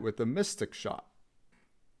shot it with a Mystic Shot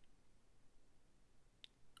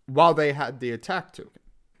while they had the attack token.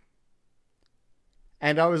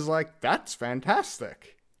 And I was like, that's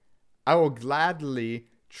fantastic. I will gladly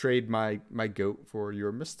trade my goat for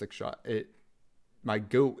your Mystic Shot. My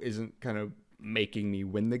goat isn't kind of making me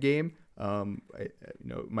win the game.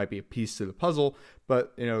 It might be a piece to the puzzle,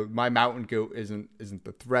 but my mountain goat isn't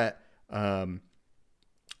the threat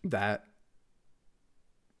that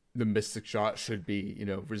the Mystic Shot should be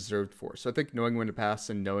reserved for. So I think knowing when to pass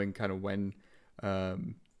and knowing kind of when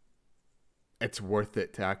it's worth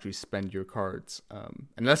it to actually spend your cards.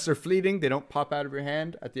 Unless they're fleeting, they don't pop out of your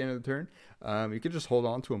hand at the end of the turn. You can just hold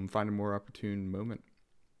on to them and find a more opportune moment.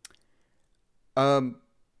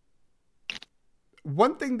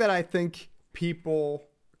 One thing that I think people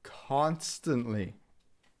constantly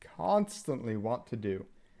want to do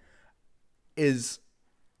is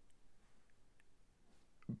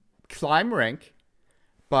climb rank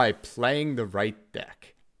by playing the right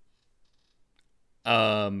deck.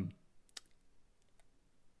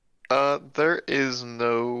 There is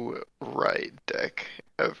no right deck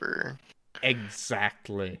ever.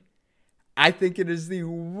 Exactly. I think it is the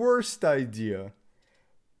worst idea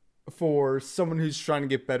for someone who's trying to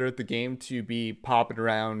get better at the game to be popping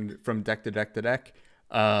around from deck to deck to deck.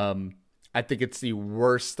 I think it's the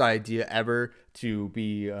worst idea ever to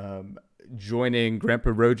be joining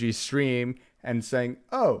Grandpa Roji's stream and saying,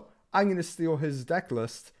 "Oh, I'm gonna steal his deck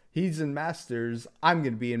list. He's in Masters. I'm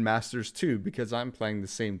gonna be in Masters too because I'm playing the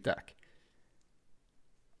same deck."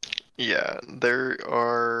 Yeah, there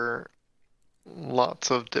are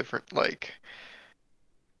lots of different,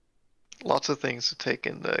 lots of things to take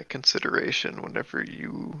into consideration whenever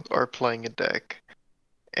you are playing a deck.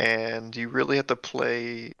 And you really have to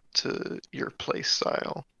play to your play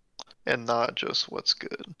style and not just what's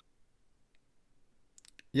good.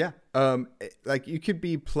 Yeah. Like you could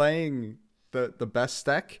be playing the best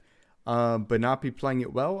deck, but not be playing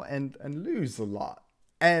it well and lose a lot.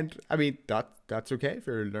 And I mean that's okay if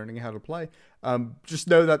you're learning how to play. Just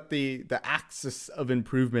know that the axis of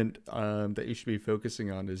improvement that you should be focusing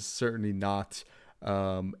on is certainly not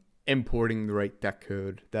importing the right deck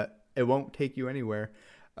code. That it won't take you anywhere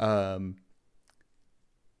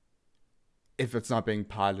if it's not being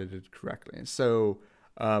piloted correctly. So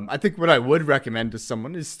I think what I would recommend to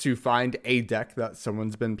someone is to find a deck that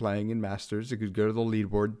someone's been playing in Masters. You could go to the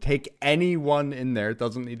leaderboard, take anyone in there. It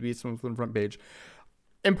doesn't need to be someone from the front page.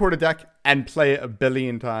 Import a deck and play it a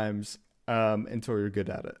billion times until you're good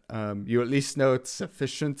at it. You at least know it's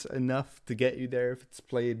sufficient enough to get you there if it's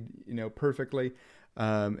played, perfectly.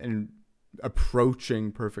 And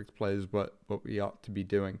approaching perfect play is what we ought to be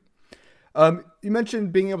doing. You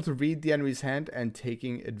mentioned being able to read the enemy's hand and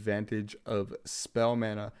taking advantage of spell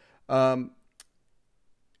mana. Can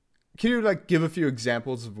you give a few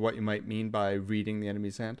examples of what you might mean by reading the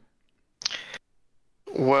enemy's hand?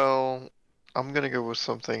 Well, I'm gonna go with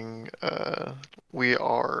something we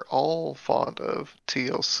are all fond of,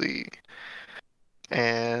 TLC.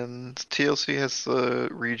 And TLC has the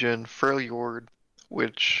region Freljord,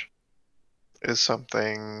 which is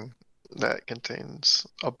something that contains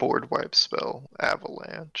a board wipe spell,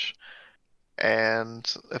 Avalanche.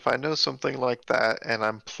 And if I know something like that and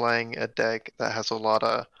I'm playing a deck that has a lot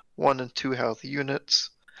of 1 and 2 health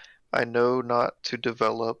units, I know not to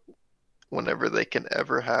develop whenever they can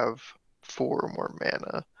ever have 4 or more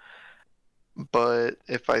mana. But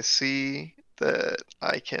if I see that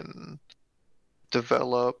I can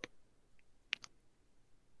develop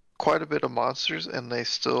quite a bit of monsters and they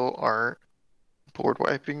still aren't board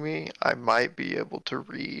wiping me, I might be able to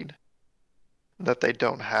read that they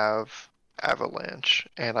don't have Avalanche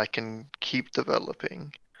and I can keep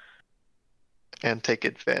developing and take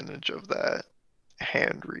advantage of that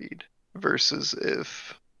hand read versus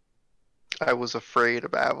if I was afraid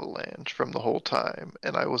of Avalanche from the whole time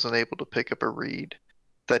and I wasn't able to pick up a read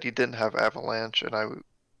that he didn't have Avalanche and I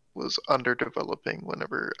was underdeveloping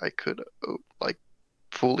whenever I could like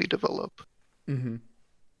fully develop. Mm-hmm.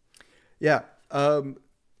 Yeah.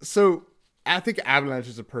 So I think Avalanche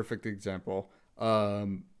is a perfect example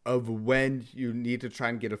of when you need to try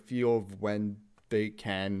and get a feel of when they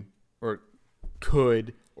can or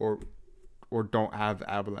could or don't have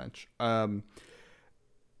Avalanche.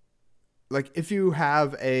 Like if you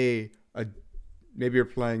have a maybe you're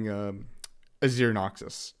playing a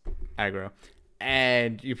Xernoxus aggro,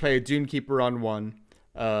 and you play a Dune Keeper on one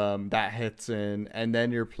that hits in, and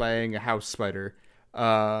then you're playing a House Spider.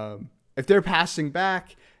 If they're passing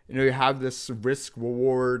back, you have this risk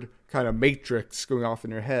reward kind of matrix going off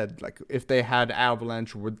in your head. Like if they had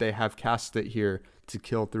Avalanche, would they have cast it here to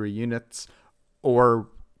kill 3 units, or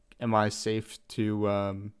am I safe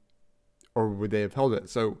to, or would they have held it?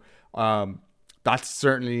 So that's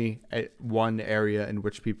certainly one area in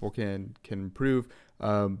which people can improve.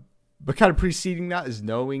 But kind of preceding that is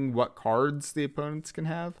knowing what cards the opponents can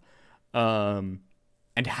have, and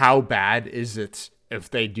how bad is it if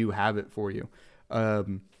they do have it for you.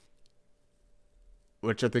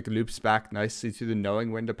 Which I think loops back nicely to the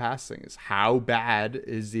knowing when to pass things. How bad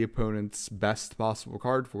is the opponent's best possible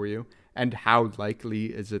card for you, and how likely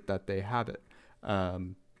is it that they have it,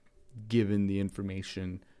 given the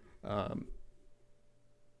information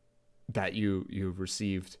that you've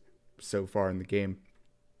received so far in the game.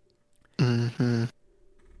 Mm-hmm.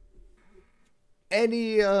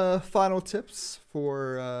 Any final tips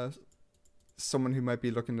for someone who might be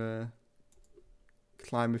looking to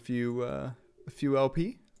climb a few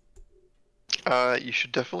LP? You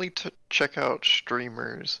should definitely check out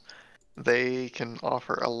streamers. They can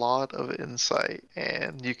offer a lot of insight,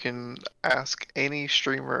 and you can ask any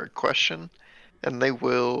streamer a question, and they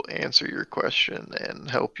will answer your question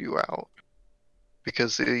and help you out.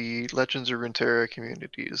 Because the Legends of Runeterra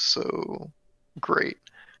community is so great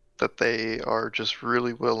that they are just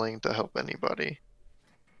really willing to help anybody.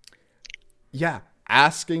 Yeah,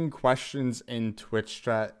 asking questions in Twitch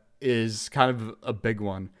chat is kind of a big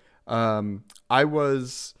one. I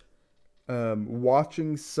was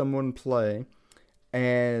watching someone play,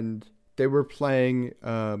 and they were playing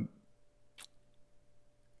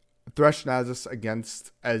Thresh Nasus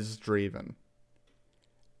against Ezdraven,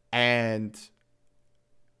 and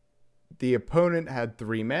the opponent had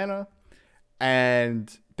 3 mana,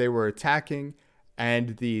 and they were attacking,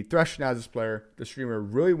 and the Thresh Nasus player, the streamer,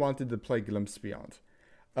 really wanted to play Glimpse Beyond.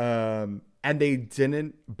 And they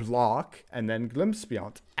didn't block and then Glimpse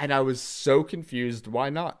Beyond. And I was so confused. Why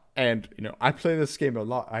not? And, I play this game a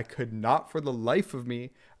lot. I could not for the life of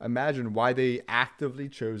me imagine why they actively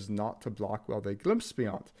chose not to block while they Glimpse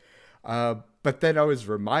Beyond. But then I was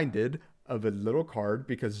reminded of a little card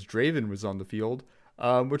because Draven was on the field,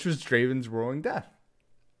 which was Draven's Roaring Death,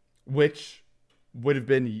 which would have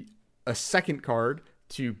been a second card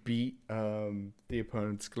to beat the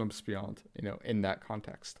opponent's Glimpse Beyond, in that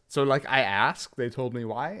context. So, like, I asked, they told me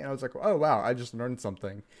why, and I was like, oh, wow, I just learned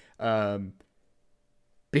something.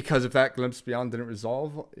 Because if that Glimpse Beyond didn't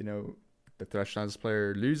resolve, the Thresh Nasus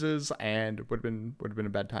player loses, and it would have been a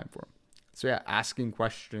bad time for him. So, yeah, asking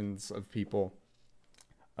questions of people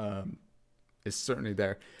is certainly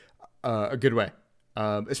there. A good way.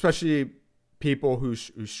 Especially people who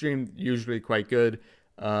stream usually quite good.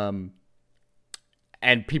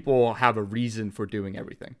 And people have a reason for doing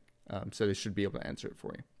everything. So they should be able to answer it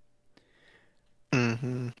for you.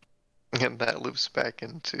 Mm-hmm. And that loops back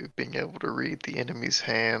into being able to read the enemy's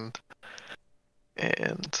hand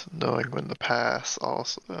and knowing when to pass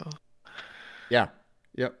also. Yeah.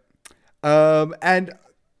 Yep. And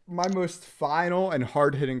my most final and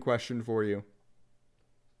hard-hitting question for you.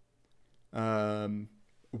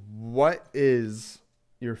 What is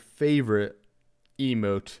your favorite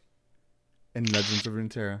emote in Legends of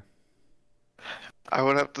Runeterra? I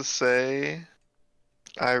would have to say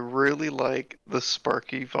I really like the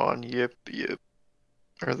Sparky Von Yip Yip,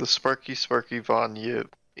 or the Sparky Von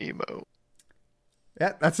Yip emote.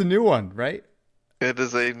 Yeah, that's a new one, right? It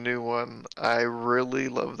is a new one. I really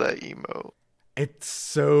love that emote. It's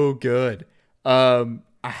so good. I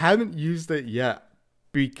haven't used it yet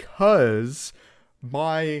because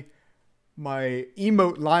my my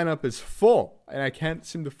emote lineup is full and I can't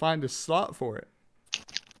seem to find a slot for it.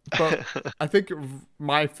 But I think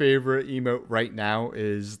my favorite emote right now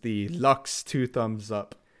is the Lux two thumbs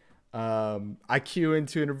up. I queue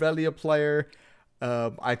into an Revelia player.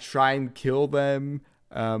 I try and kill them.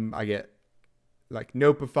 I get like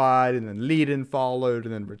notified and then lead in followed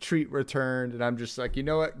and then retreat returned. And I'm just like, you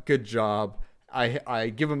know what? Good job. I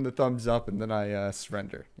give them the thumbs up and then I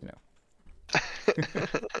surrender, you know.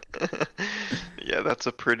 Yeah, that's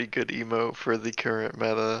a pretty good emote for the current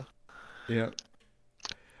meta. Yeah.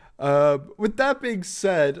 With that being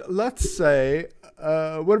said, let's say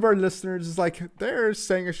one of our listeners is like, they're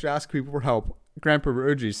saying I should ask people for help. Grandpa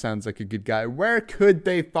Roji sounds like a good guy. Where could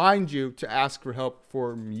they find you to ask for help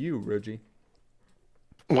from you, Roji?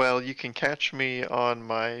 Well, you can catch me on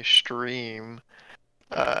my stream,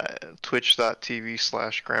 uh,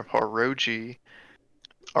 twitch.tv/Grandpa Roji,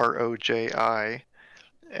 Roji,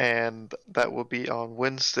 and that will be on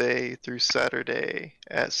Wednesday through Saturday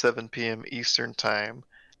at 7 p.m. Eastern Time.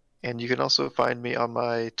 And you can also find me on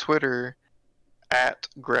my Twitter at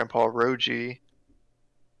Grandpa Roji,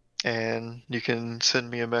 and you can send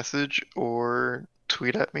me a message or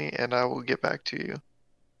tweet at me, and I will get back to you.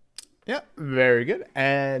 Yeah, very good.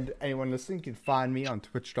 And anyone listening can find me on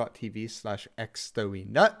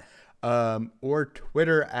twitch.tv/xDoughynut or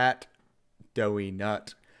Twitter at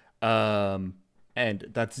Doughynut. And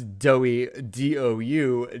that's Doughy, Doughy,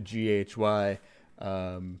 Doughnut.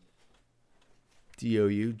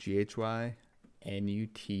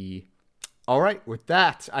 All right, with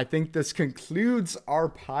that, I think this concludes our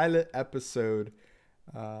pilot episode.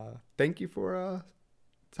 Thank you for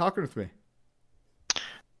talking with me.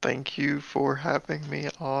 Thank you for having me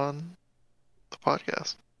on the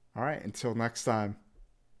podcast. All right, until next time.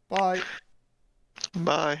 Bye.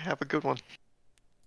 Bye. Have a good one.